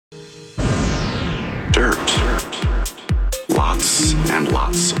lots and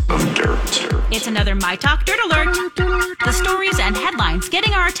lots of dirt. It's another My Talk Dirt Alert. The stories and headlines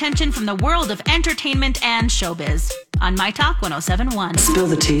getting our attention from the world of entertainment and showbiz on My Talk 107.1. Spill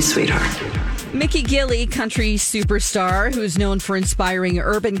the tea, sweetheart. Micky Gilley, country superstar who's known for inspiring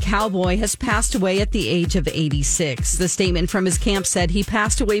urban cowboy, has passed away at the age of 86. The statement from his camp said he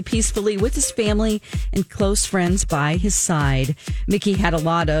passed away peacefully with his family and close friends by his side. Micky had a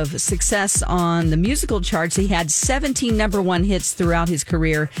lot of success on the musical charts. He had 17 number one hits throughout his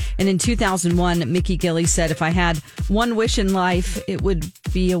career. And in 2001, Micky Gilley said, "If I had one wish in life, it would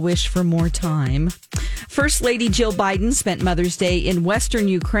be a wish for more time." First Lady Jill Biden spent Mother's Day in Western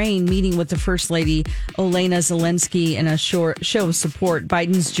Ukraine meeting with the First Lady Olena Zelensky in a show of support.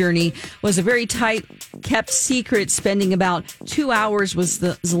 Biden's journey was a very tight, kept secret, spending about 2 hours with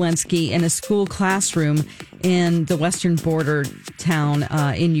Zelensky in a school classroom in the western border town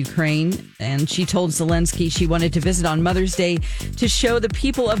in Ukraine. And she told Zelensky she wanted to visit on Mother's Day to show the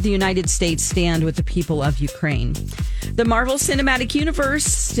people of the United States stand with the people of Ukraine. The Marvel Cinematic Universe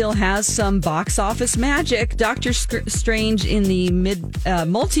still has some box office magic. Doctor Strange in the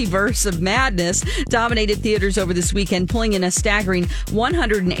multiverse of madness dominated theaters over this weekend, pulling in a staggering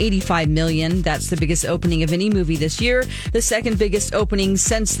 $185 million. That's the biggest opening of any movie this year, the second biggest opening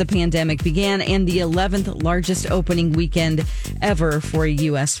since the pandemic began, and the 11th largest opening weekend ever for a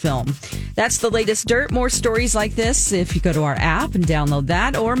U.S. film. That's the latest dirt. More stories like this if you go to our app and download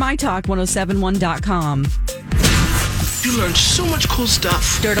that, or mytalk1071.com. You learned so much cool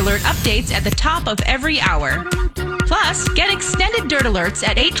stuff. Dirt Alert updates at the top of every hour. Plus, get extended Dirt Alerts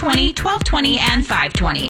at 8:20, 12:20, and 5:20.